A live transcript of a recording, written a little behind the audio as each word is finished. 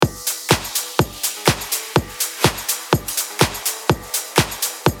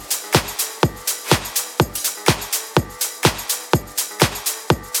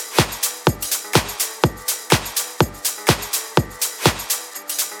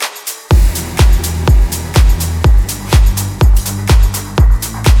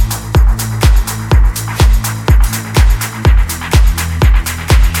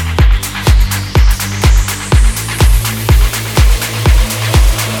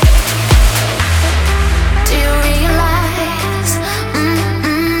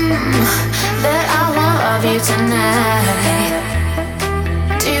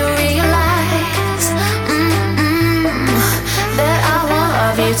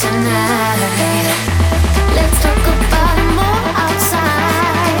tonight. Let's talk about it more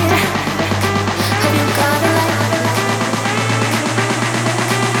outside. Have you got a light?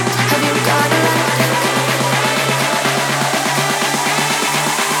 Have you got a light?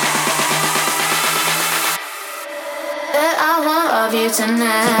 That I want of you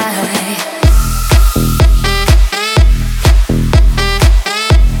tonight.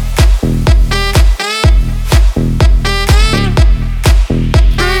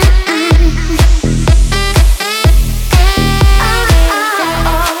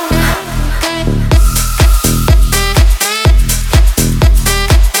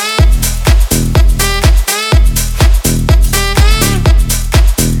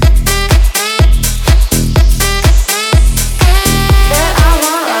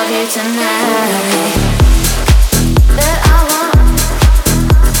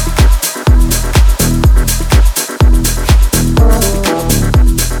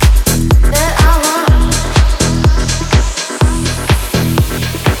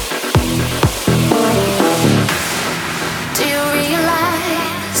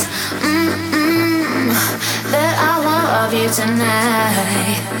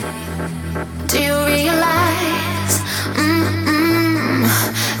 Tonight, do you realize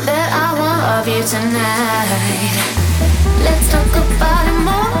that I want of you tonight? Let's talk about it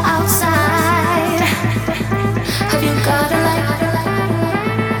more outside. Have you got a light?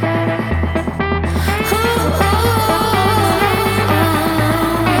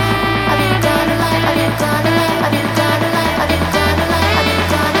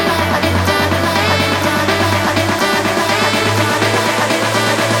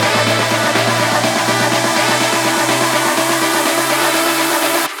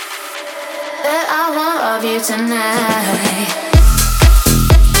 Of you tonight.